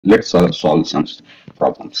Let's solve some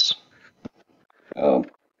problems. Uh,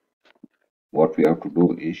 what we have to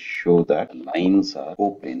do is show that lines are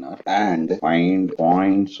coplanar and find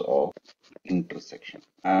points of intersection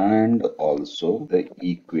and also the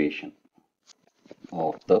equation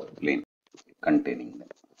of the plane containing them.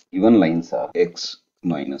 Given lines are x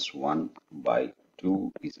minus 1 by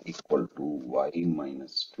 2 is equal to y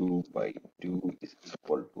minus 2 by 2 is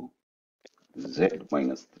equal to z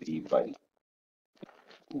minus 3 by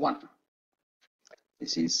 1.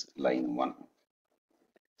 This is line 1.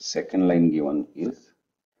 Second line given is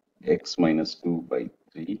x minus 2 by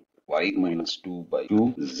 3, y minus 2 by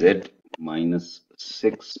 2, z minus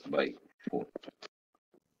 6 by 4.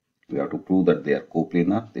 We have to prove that they are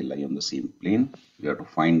coplanar, they lie on the same plane. We have to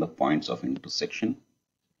find the points of intersection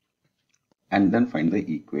and then find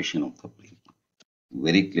the equation of the plane.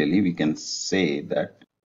 Very clearly, we can say that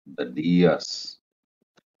the drs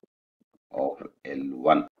of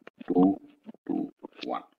L1 2 to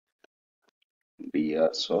 1,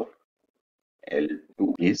 drs of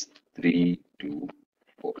L2 is 3 to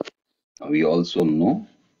 4. Now we also know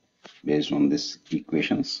based on these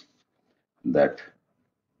equations that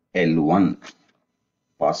L1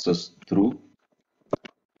 passes through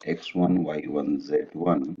x1, y1,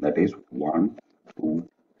 z1, that is 1, 2,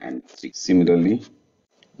 and 3. Similarly,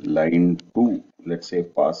 line 2, let's say,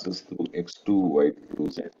 passes through x2,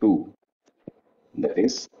 y2, z2, that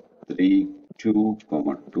is 3, 2,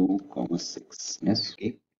 2, 6. Yes,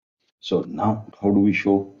 okay. So now, how do we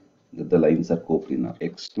show that the lines are coplanar?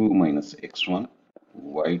 x2 minus x1,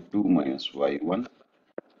 y2 minus y1,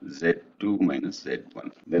 z2 minus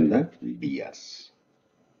z1. Then the drs.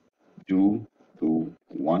 2, 2,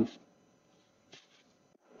 1,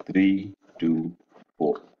 3, 2,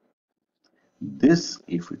 4. This,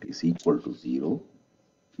 if it is equal to 0,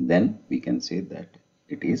 then we can say that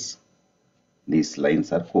it is, these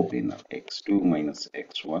lines are coplanar. x2 minus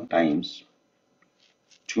x1 times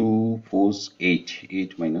 2 4's 8,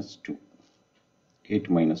 8 minus 2. 8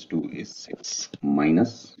 minus 2 is 6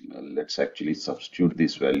 minus, let's actually substitute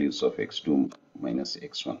these values of x2 minus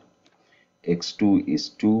x1. x2 is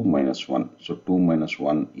 2 minus 1, so 2 minus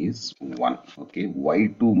 1 is 1. Okay,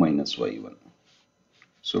 y2 minus y1,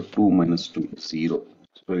 so 2 minus 2 is 0,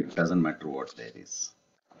 so it doesn't matter what there is.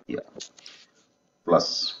 Yeah,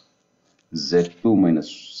 plus z2 minus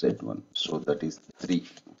z1, so that is 3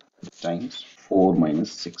 times 4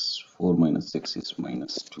 minus 6. 4 minus 6 is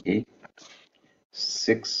minus 2. Okay,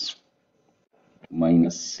 6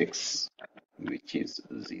 minus 6, which is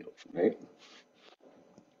 0, right?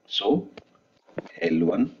 So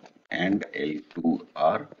L1 and L2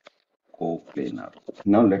 are coplanar.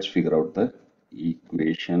 Now let's figure out the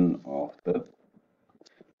equation of the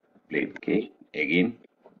plane. Okay, again,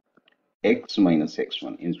 x minus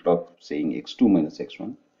x1, instead of saying x2 minus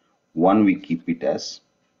x1, 1 we keep it as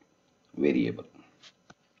variable.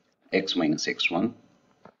 X minus x1,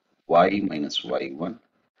 y minus y1,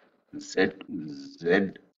 z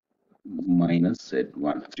minus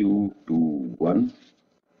z1, 2 to 1,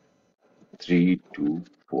 3 to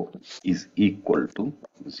 4 is equal to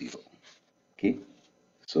 0. Okay,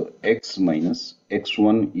 so x minus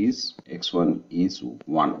x1 is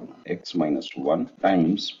 1, x minus 1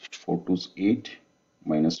 times 4 to 8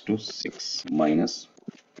 minus 2 6 minus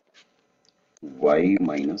y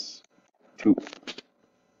minus 2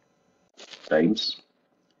 times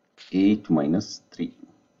 8 minus 3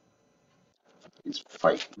 is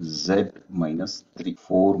 5, z minus 3,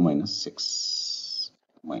 4 minus 6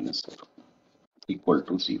 minus 0 equal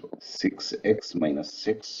to 0. 6x minus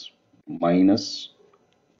 6 minus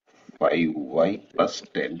 5y plus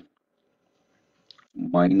 10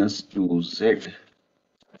 minus 2z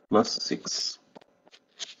plus 6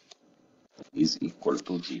 is equal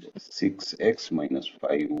to 0. 6x minus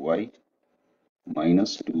 5y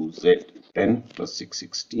minus 2z, 10 plus 6,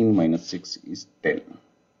 16 minus 6 is 10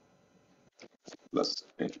 plus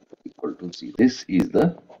 10 equal to 0. This is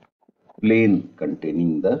the plane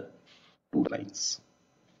containing the two lines.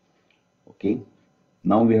 Okay,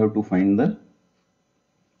 now we have to find the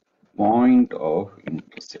point of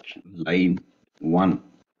intersection. Line 1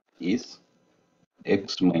 is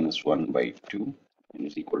x minus 1 by 2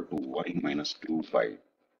 is equal to y minus 2 by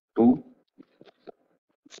 2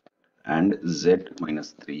 and z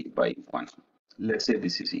minus 3 by 1. Let's say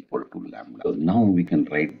this is equal to lambda. So now we can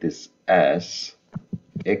write this as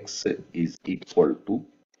x is equal to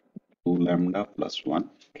 2 lambda plus 1.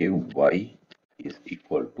 Okay, y is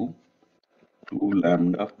equal to 2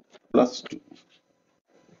 lambda plus 2.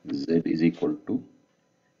 Z is equal to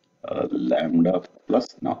lambda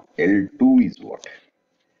plus, now L2 is what?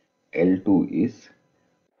 L2 is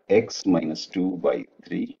x minus 2 by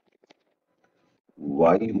 3,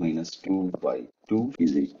 y minus 2 by 2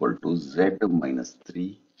 is equal to z minus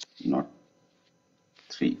 3, not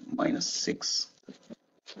 3, minus 6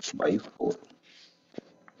 by 4.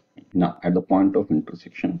 Now, at the point of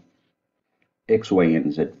intersection, x, y,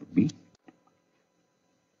 and z would be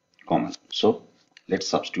common. So, let's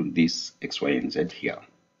substitute these x, y, and z here.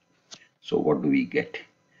 So, what do we get?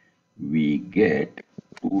 We get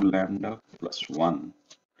 2 lambda plus 1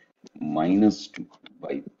 minus 2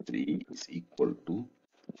 by 3 is equal to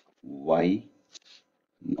y.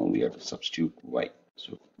 Now we have to substitute y.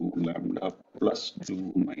 So 2 lambda plus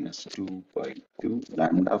 2 minus 2 by 2,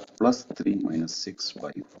 lambda plus 3 minus 6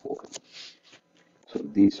 by 4. So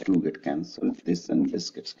these two get cancelled, this and this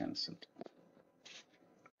gets cancelled.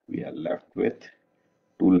 We are left with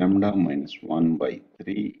 2 lambda minus 1 by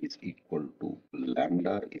 3 is equal to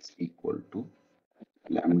lambda is equal to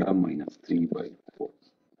lambda minus 3 by 4.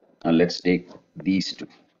 Now let's take these two.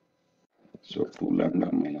 So 2 lambda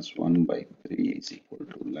minus 1 by 3 is equal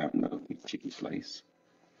to lambda, which implies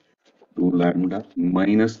 2 lambda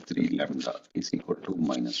minus 3 lambda is equal to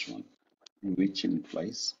minus 1, which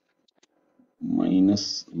implies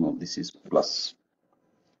minus, no, this is plus,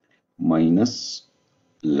 minus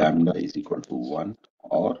lambda is equal to 1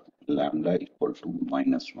 or lambda equal to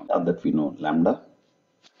minus 1. Now that we know lambda,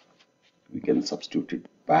 we can substitute it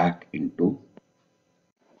back into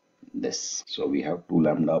this. So we have 2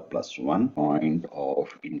 lambda plus 1, point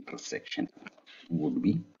of intersection would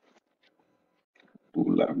be 2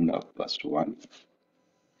 lambda plus 1,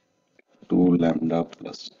 2 lambda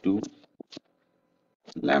plus 2,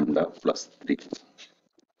 lambda plus 3,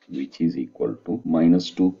 which is equal to minus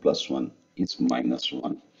 2 plus 1 is minus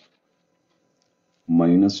 1,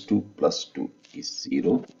 minus 2 plus 2 is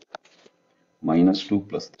 0, minus 2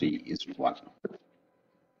 plus 3 is 1.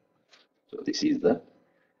 So this is the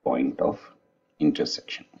point of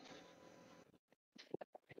intersection.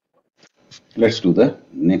 Let's do the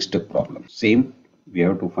next problem. Same, we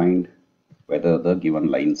have to find whether the given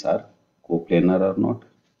lines are coplanar or not.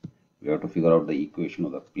 We have to figure out the equation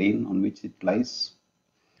of the plane on which it lies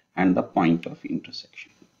and the point of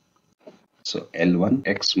intersection. So L1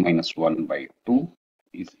 x minus 1 by 2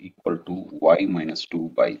 is equal to y minus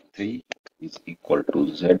 2 by 3 is equal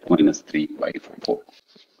to z minus 3 by 4.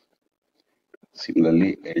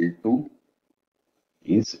 Similarly, L2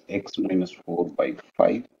 is x minus 4 by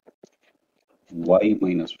 5, y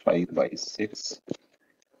minus 5 by 6,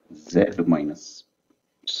 z minus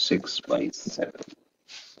 6 by 7.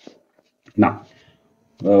 Now,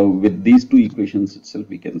 with these two equations itself,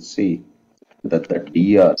 we can say that the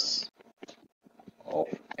drs of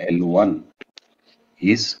L1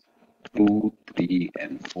 is 2, 3,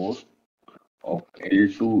 and 4, of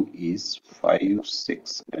L2 is 5,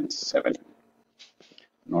 6, and 7.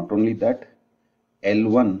 Not only that,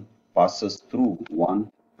 L1 passes through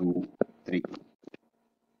 1, 2, 3.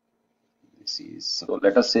 This is, so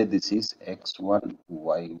let us say this is x1,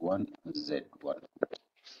 y1, z1.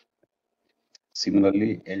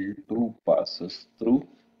 Similarly, L2 passes through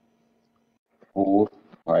 4,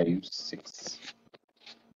 5, 6.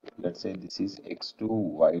 Let's say this is x2,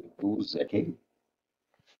 y2, z. Okay.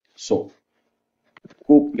 So,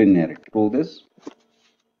 coplanarity. To this,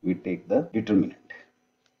 we take the determinant.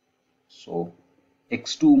 So,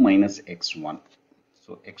 x2 minus x1.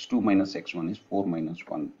 So, x2 minus x1 is 4 minus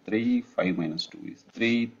 1, 3, 5 minus 2 is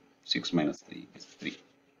 3, 6 minus 3 is 3.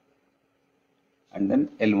 And then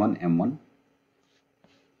L1, M1,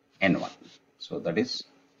 N1. So, that is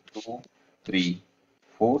 2, 3,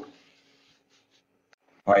 4,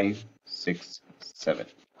 5, 6, 7.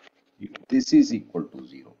 If this is equal to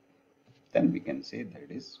 0, then we can say that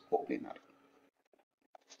it is coplanar.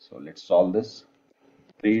 So, let's solve this.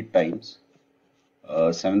 3 times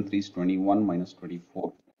 7 3 is 21 minus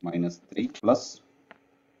 24 minus 3 plus,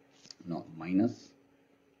 no, minus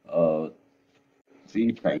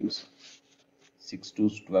 3 times 6 2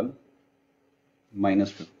 is 12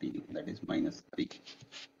 minus 15, that is minus 3,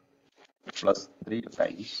 plus 3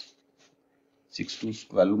 times 6 2 is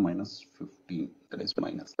 12 minus 15, that is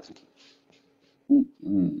minus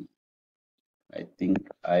 3. I think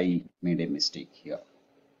I made a mistake here.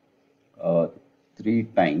 3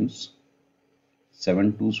 times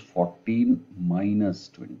 7 2 is 14 minus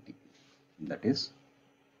 20, that is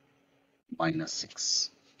minus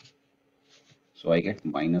 6. So I get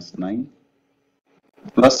minus 9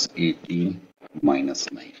 plus 18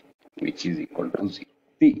 minus 9, which is equal to 0.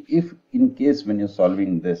 See, if in case when you're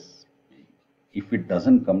solving this, if it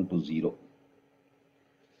doesn't come to 0,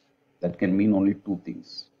 that can mean only two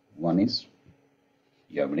things. One is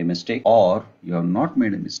you have made a mistake, or you have not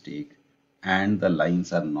made a mistake, and the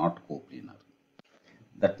lines are not coplanar.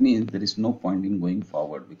 That means there is no point in going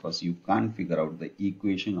forward because you can't figure out the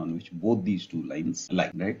equation on which both these two lines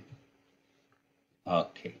lie, right?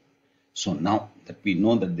 Okay. So now that we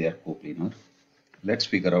know that they are coplanar, let's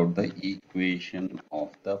figure out the equation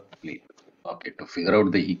of the plane. Okay, to figure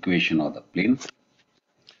out the equation of the plane,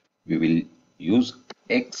 we will use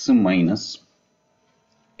x minus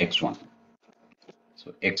x1.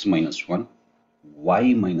 So x minus 1,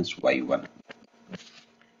 y minus y1,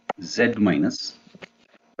 z minus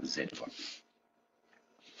z1.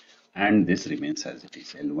 And this remains as it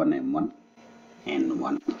is L1 M1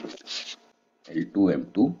 N1 L2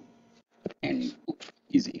 M2 N2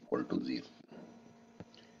 is equal to 0.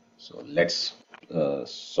 So let's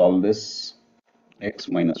solve this. X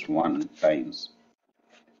minus 1 times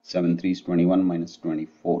 7 3 is 21 minus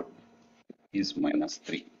 24 is minus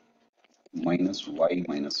 3 minus y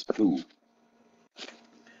minus 2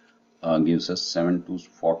 gives us 7 2 is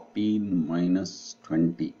 14 minus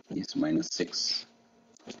 20 is minus 6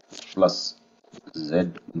 plus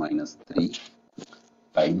z minus 3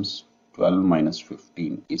 times 12 minus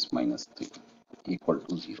 15 is minus 3 equal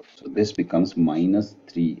to 0. So this becomes minus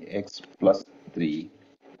 3x plus 3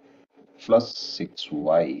 plus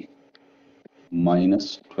 6y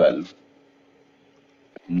minus 12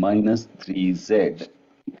 minus 3z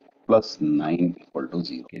plus 9 equal to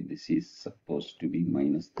 0. Okay, this is supposed to be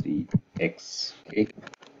minus 3x. Okay,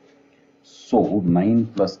 so 9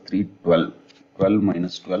 plus 3, 12. 12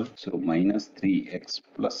 minus 12, so minus 3x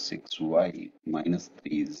plus 6y minus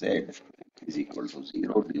 3z is equal to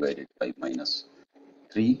 0 divided by minus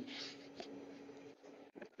 3.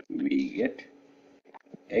 We get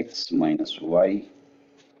x minus y,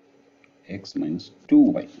 x minus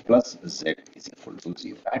 2y plus z is equal to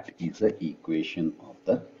 0. That is the equation of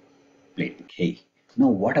the plane. Okay. Now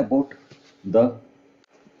what about the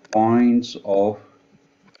points of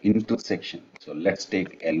intersection? So let's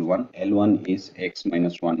take L1. L1 is x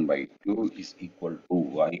minus 1 by 2 is equal to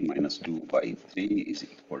y minus 2 by 3 is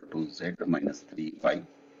equal to z minus 3 by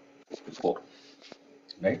 4.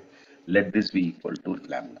 Right? Let this be equal to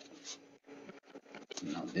lambda.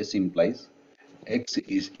 Now this implies x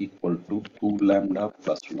is equal to 2 lambda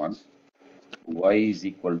plus 1, y is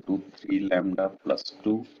equal to 3 lambda plus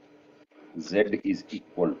 2, z is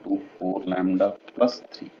equal to 4 lambda plus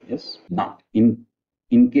 3. Yes. Now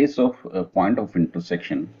in case of a point of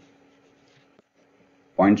intersection,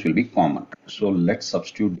 points will be common. So let's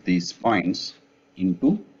substitute these points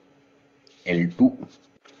into L2.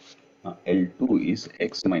 L2 is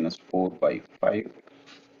x minus 4 by 5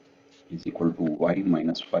 is equal to y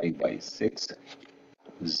minus 5 by 6,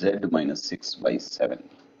 z minus 6 by 7.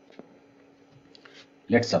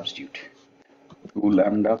 Let's substitute. 2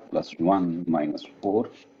 lambda plus 1 minus 4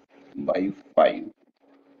 by 5,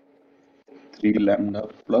 3 lambda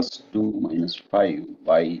plus 2 minus 5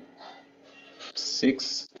 by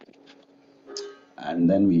 6, and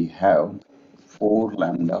then we have 4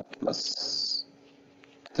 lambda plus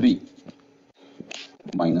 3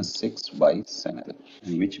 minus 6 by 7,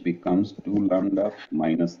 which becomes 2 lambda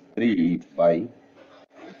minus 3 by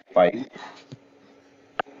 5,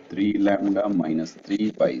 3 lambda minus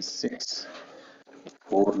 3 by 6,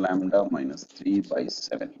 4 lambda minus 3 by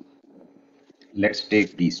 7. Let's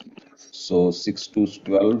take these. So 6 to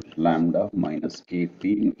 12 lambda minus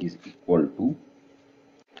 18 is equal to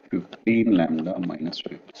 15 lambda minus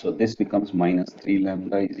 50. So this becomes minus 3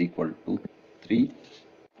 lambda is equal to 3,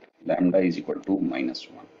 lambda is equal to minus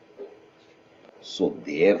 1. So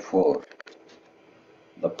therefore,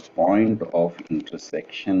 the point of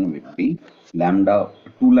intersection will be lambda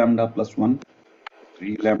 2 lambda plus 1,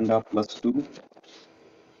 3 lambda plus 2,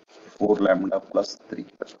 4 lambda plus 3.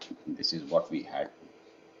 This is what we had.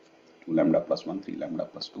 2 lambda plus 1, 3 lambda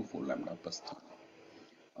plus 2, 4 lambda plus 3.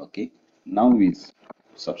 Okay, now we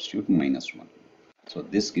substitute minus 1. So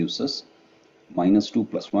this gives us minus 2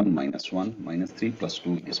 plus 1 minus 1, minus 3 plus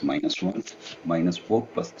 2 is minus 1, minus 4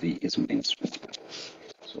 plus 3 is minus 1.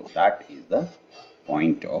 So that is the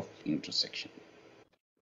point of intersection.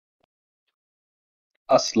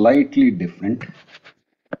 A slightly different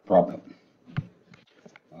problem.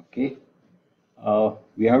 Okay,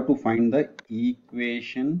 we have to find the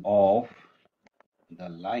equation of the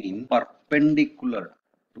line perpendicular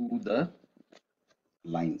to the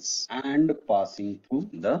lines and passing through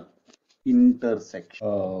the intersection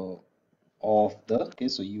of the. Okay,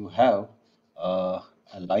 so you have a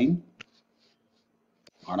line,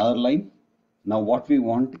 another line. Now what we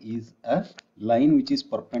want is a line which is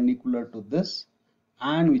perpendicular to this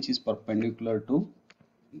and which is perpendicular to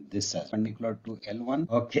this as perpendicular to L1.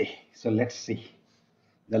 Okay, so let's see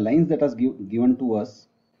the lines that are given to us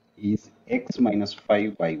is x minus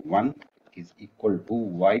 5 by 1 is equal to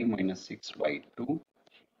y minus 6 by 2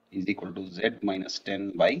 is equal to z minus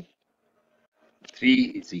 10 by 3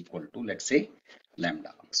 is equal to, let's say, lambda.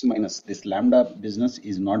 X minus this lambda business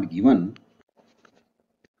is not given,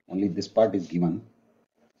 only this part is given.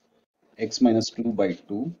 X minus 2 by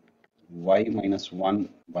 2, y minus 1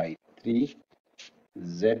 by 3,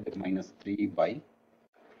 z minus 3 by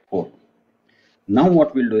 4. Now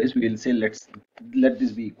what we'll do is we will say let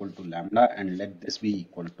this be equal to lambda and let this be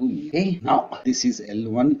equal to mu. Okay, now this is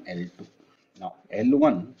L1, L2. Now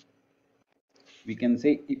L1, we can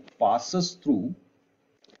say it passes through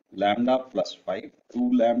lambda plus 5,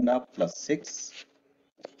 2 lambda plus 6,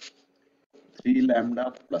 3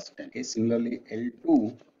 lambda plus 10. Okay, similarly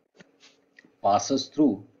L2 passes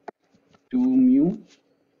through 2 mu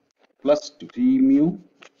plus 2, 3 mu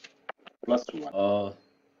plus 1,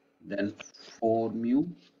 then 4 mu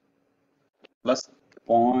plus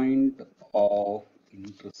point of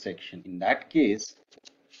intersection. In that case,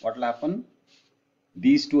 what will happen?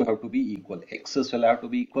 These two have to be equal. X's will have to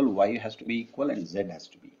be equal, y has to be equal, and z has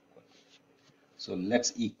to be equal. So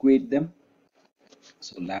let's equate them.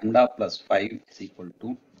 So lambda plus 5 is equal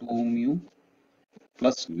to 2 mu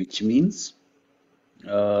plus, which means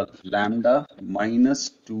lambda minus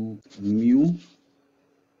 2 mu,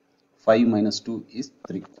 5 minus 2 is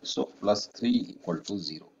 3. So plus 3 equal to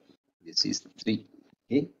 0. This is 3.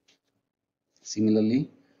 Okay. Similarly,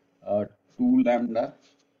 2 lambda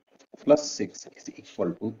plus 6 is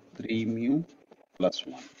equal to 3 mu plus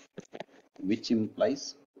 1, which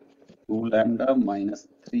implies 2 lambda minus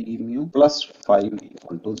 3 mu plus 5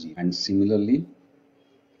 equal to 0. And similarly,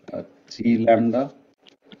 3 lambda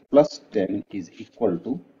plus 10 is equal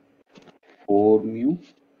to 4 mu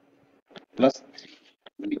plus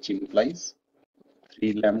 3, which implies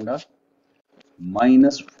 3 lambda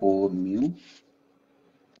minus 4 mu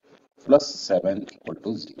plus 7 equal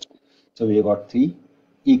to 0. So we got 3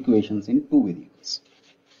 equations in 2 variables.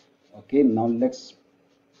 Okay, now let's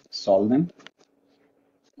solve them.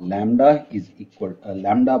 Lambda is equal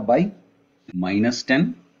lambda by minus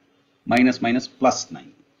 10 minus minus plus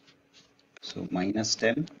 9. So minus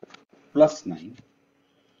 10 plus 9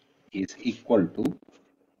 is equal to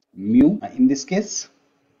mu. In this case,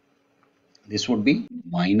 this would be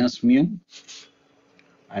minus mu,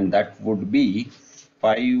 and that would be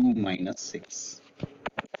 5 minus 6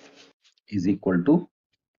 is equal to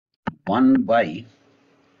 1 by,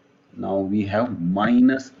 now we have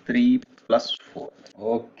minus 3 plus 4.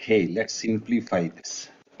 Okay, let's simplify this.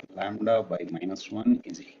 Lambda by minus 1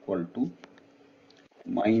 is equal to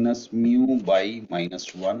minus mu by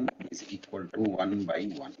minus 1 is equal to 1 by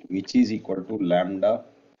 1, which is equal to lambda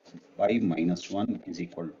by minus 1 is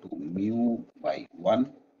equal to mu by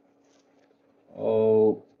 1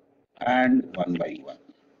 and 1 by 1.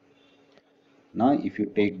 Now if you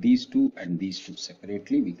take these two and these two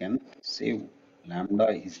separately, we can say lambda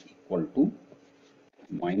is equal to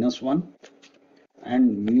minus 1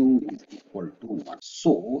 and mu is equal to 1.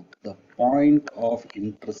 So the point of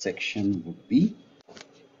intersection would be,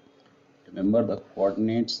 remember the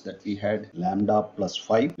coordinates that we had, lambda plus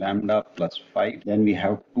 5, then we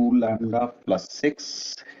have 2 lambda plus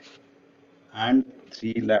 6 and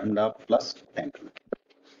 3 lambda plus 10.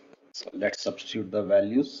 So let's substitute the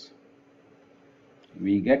values.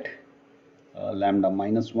 We get lambda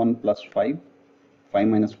minus 1 plus 5, 5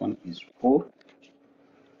 minus 1 is 4,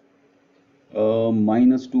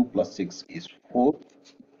 minus 2 plus 6 is 4,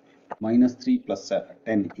 minus 3 plus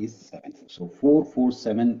 10 is 7. So 4, 4,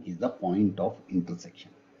 7 is the point of intersection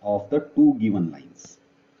of the two given lines.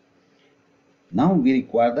 Now we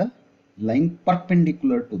require the line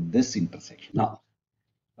perpendicular to this intersection. Now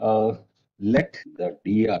let the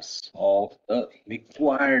DRs of the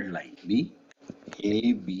required line be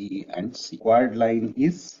A, B and C. Required line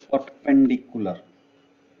is perpendicular,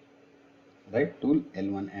 right, to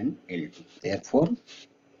L1 and L2. Therefore,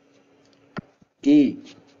 A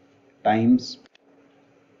times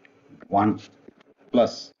 1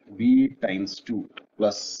 plus B times 2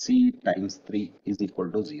 plus C times 3 is equal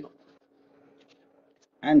to 0.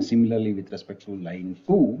 And similarly with respect to line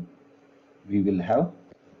 2, we will have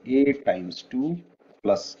A times 2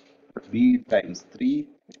 plus B times 3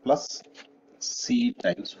 plus C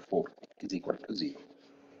times 4 is equal to 0.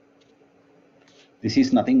 This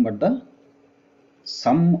is nothing but the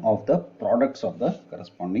sum of the products of the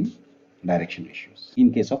corresponding direction ratios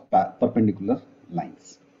in case of perpendicular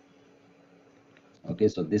lines. Okay,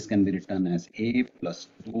 so this can be written as A plus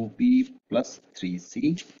 2B plus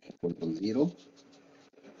 3C equal to 0,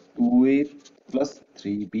 2A plus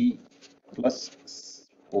 3B plus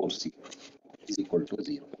 4C is equal to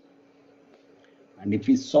 0. And if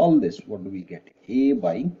we solve this, what do we get? A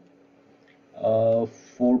by 4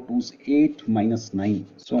 2's 8 minus 9,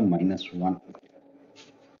 so minus 1,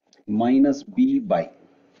 minus B by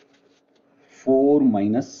 4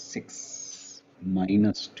 minus 6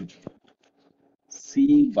 minus 2,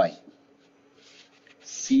 C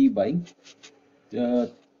by uh,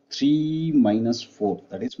 3 minus 4,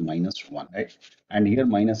 that is minus 1, right? And here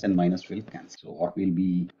minus and minus will cancel. So what will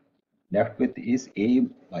be left with is A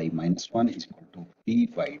by minus 1 is equal to B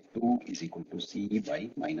by 2 is equal to C by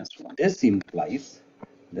minus 1. This implies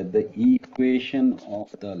that the equation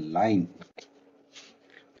of the line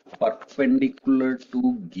perpendicular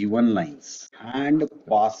to given lines and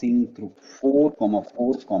passing through 4 comma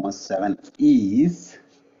 4 comma 7 is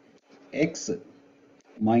x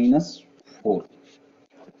minus 4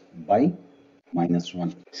 by minus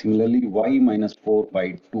 1. Similarly, y minus 4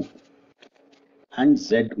 by 2 and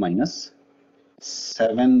z minus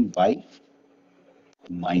 7 by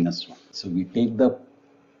minus 1. So we take the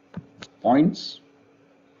points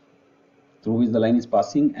through which the line is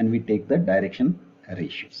passing and we take the direction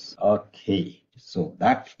ratios. Okay, so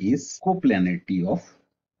that is coplanarity of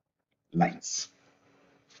lines.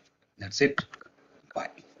 That's it. Bye.